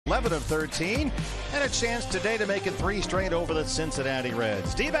11 of 13, and a chance today to make it 3 straight over the Cincinnati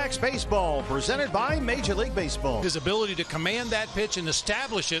Reds. D-backs baseball presented by Major League Baseball. His ability to command that pitch and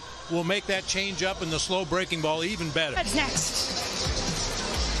establish it will make that change up in the slow breaking ball even better. That's next.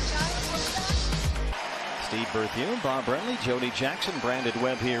 Steve Berthune, Bob Brentley, Jody Jackson, Brandon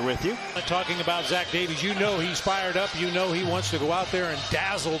Webb here with you. Talking about Zach Davies, you know he's fired up. You know he wants to go out there and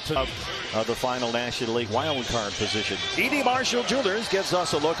dazzle to the final National League wild card position. E.D. Marshall Jewelers gives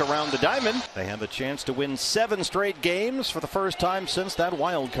us a look around the diamond. They have a chance to win 7 straight games for the first time since that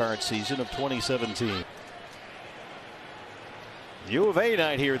wild card season of 2017. U of A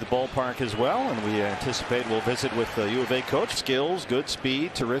night here at the ballpark as well, and we anticipate we'll visit with the U of A coach. Skills, good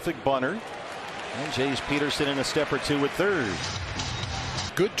speed, terrific bunter. And Jace Peterson in a step or two at third.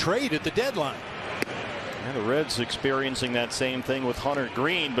 Good trade at the deadline. And the Reds experiencing that same thing with Hunter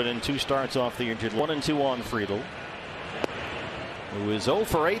Green, but in 2 starts off the injured. 1-2 on Friedel, who is 0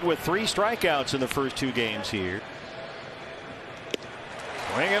 for 8 with 3 strikeouts in the first 2 games here.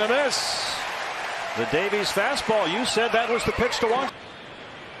 Swing and a miss. The Davies fastball. You said that was the pitch to watch.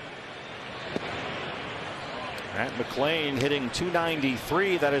 Matt McLean hitting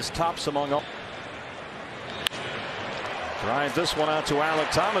 .293. That is tops among all. Drive this one out to Alec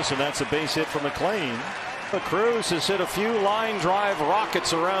Thomas, and that's a base hit for McLean. Cruz has hit a few line drive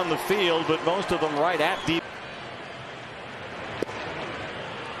rockets around the field, but most of them right at deep.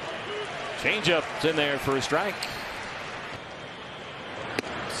 Changeup's in there for a strike.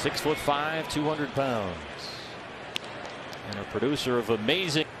 6'5", 200 pounds. And a producer of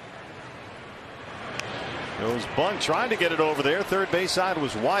amazing. Goes bunt, trying to get it over there. Third base side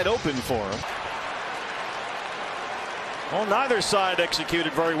was wide open for him. Well, neither side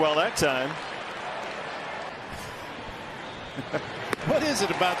executed very well that time. What is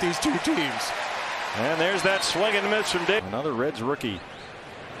it about these 2 teams? And there's that swing and miss from Dave. Another Reds rookie.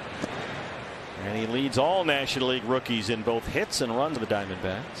 And he leads all National League rookies in both hits and runs of the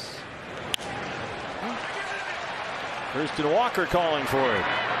Diamondbacks. Christian Walker calling for it.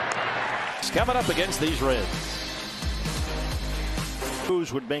 It's coming up against these Reds.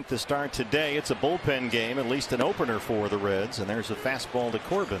 Cruz would make the start today. It's a bullpen game, at least an opener for the Reds, and there's a fastball to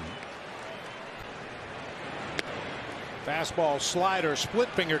Corbin. Fastball, slider, split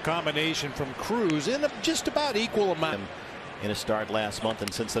finger combination from Cruz in a just about equal amount. In a start last month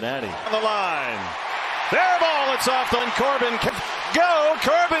in Cincinnati. On the line. Fair ball. It's off. And Corbin can go.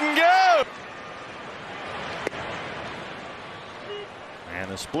 Corbin go.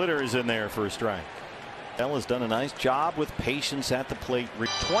 And the splitter is in there for a strike. Bell has done a nice job with patience at the plate.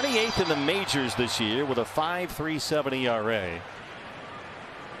 28th in the majors this year with a 5.37 ERA.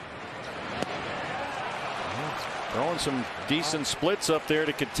 Throwing some decent splits up there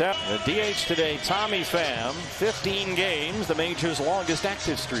to contest. The DH today, Tommy Pham, 15 games, the major's longest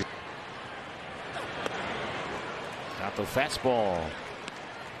active streak. Got the fastball.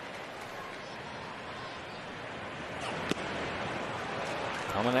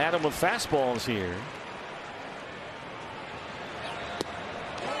 Coming at him with fastballs here.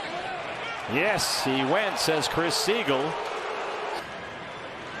 Yes, he went, says Chris Siegel.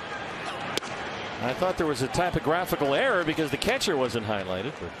 I thought there was a typographical error because the catcher wasn't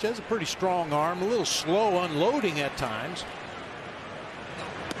highlighted. But he has a pretty strong arm, a little slow unloading at times.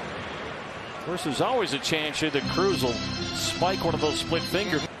 Of course, there's always a chance here that Cruz will spike one of those split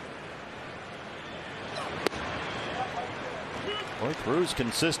fingers. Boy, Cruz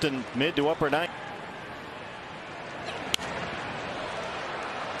consistent mid to upper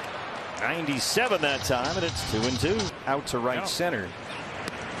 97 that time, and it's 2-2. Out to right center.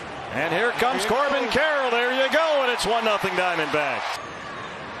 And here comes Corbin Carroll. There you go, and it's 1-0 Diamondbacks.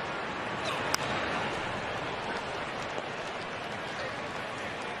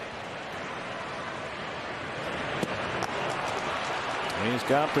 He's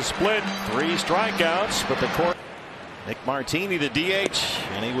got the split, 3 strikeouts, but the court. Nick Martini, the DH,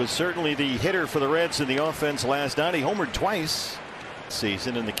 and he was certainly the hitter for the Reds in the offense last night. He homered twice this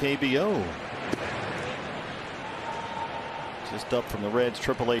season in the KBO. Just up from the Reds,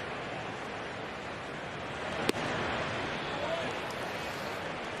 AAA.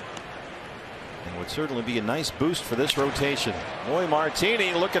 And would certainly be a nice boost for this rotation. Boy,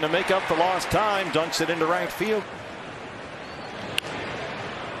 Martini looking to make up the lost time, dunks it into right field.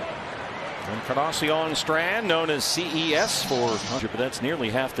 Encarnacion Strand, known as CES for 100, but that's nearly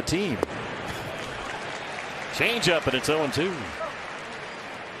half the team. Change up, and it's 0-2.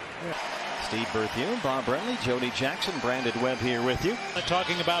 Steve Berthune, Bob Brentley, Jody Jackson, Brandon Webb here with you.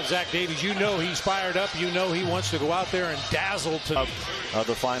 Talking about Zach Davies, you know he's fired up. You know he wants to go out there and dazzle to of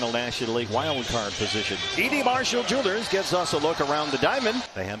the final National League wild card position. E.D. Marshall Jewelers gives us a look around the diamond.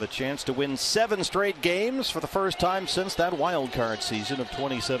 They have a chance to win 7 straight games for the first time since that wild card season of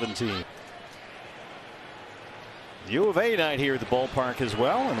 2017. U of A night here at the ballpark as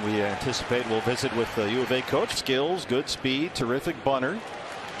well, and we anticipate we'll visit with the U of A coach. Skills, good speed, terrific bunter,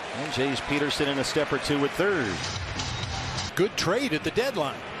 and Jace Peterson in a step or two at third. Good trade at the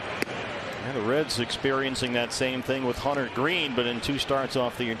deadline. And the Reds experiencing that same thing with Hunter Green, but in 2 starts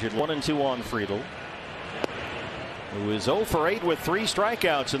off the injured. 1-2 on Friedel, who is 0 for 8 with 3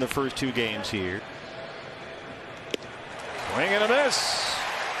 strikeouts in the first 2 games here. Swing and a miss.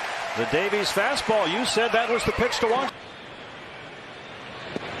 The Davies fastball. You said that was the pitch to watch.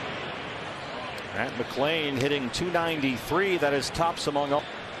 Matt McLean hitting .293. That is tops among all.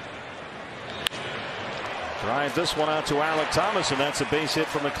 Drive this one out to Alec Thomas, and that's a base hit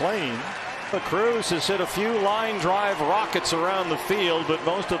for McLean. Cruz has hit a few line drive rockets around the field, but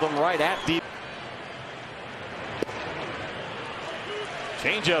most of them right at deep.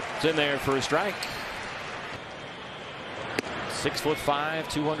 Changeup's in there for a strike. 6'5",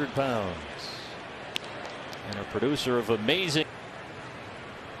 200 pounds, and a producer of amazing.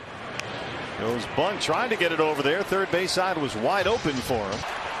 Goes bunt, trying to get it over there. Third base side was wide open for him.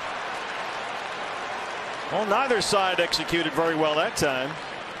 Well, neither side executed very well that time.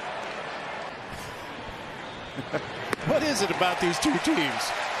 What is it about these 2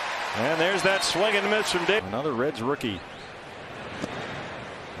 teams? And there's that swing and miss from Dave. Another Reds rookie.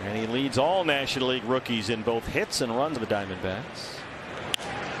 And he leads all National League rookies in both hits and runs of the Diamondbacks.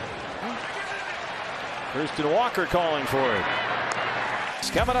 Christian Walker calling for it. It's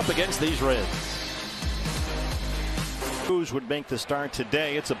coming up against these Reds. Cruz would make the start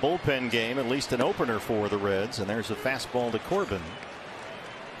today. It's a bullpen game, at least an opener for the Reds. And there's a fastball to Corbin.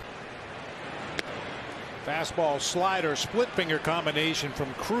 Fastball, slider, split finger combination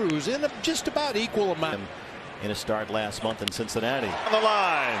from Cruz in a just about equal amount. In a start last month in Cincinnati. On the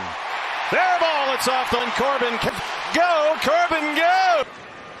line. Fair ball. It's off. And Corbin can go. Corbin go.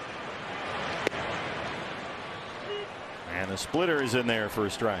 And the splitter is in there for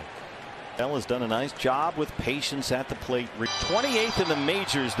a strike. Bell has done a nice job with patience at the plate. 28th in the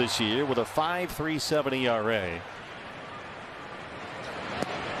majors this year with a 5.37 ERA.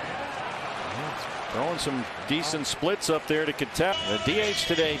 Throwing some decent splits up there to contest. The DH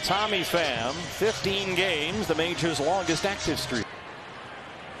today, Tommy Pham, 15 games, the major's longest active streak.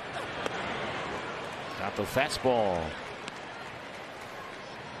 Got the fastball.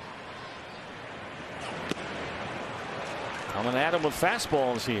 Coming at him with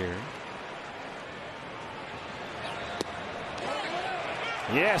fastballs here.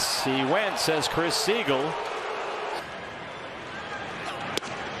 Yes, he went, says Chris Siegel.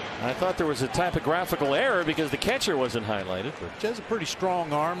 I thought there was a typographical error because the catcher wasn't highlighted. But he has a pretty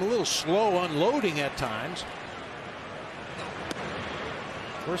strong arm, a little slow unloading at times.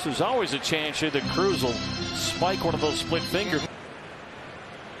 Of course, there's always a chance here that Cruz will spike one of those split fingers.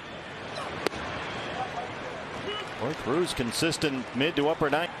 Boy, Cruz consistent mid to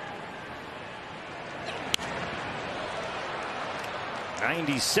upper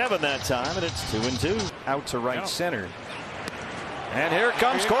 97 that time, and it's 2-2 out to right center. And here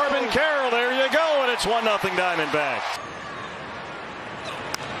comes Corbin Carroll. There you go. And it's 1-0 Diamondbacks.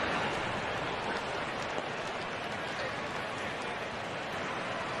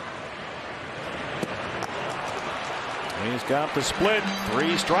 He's got the split.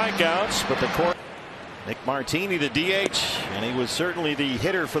 3 strikeouts, but the court. Nick Martini, the DH, and he was certainly the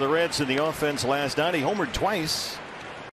hitter for the Reds in the offense last night. He homered twice.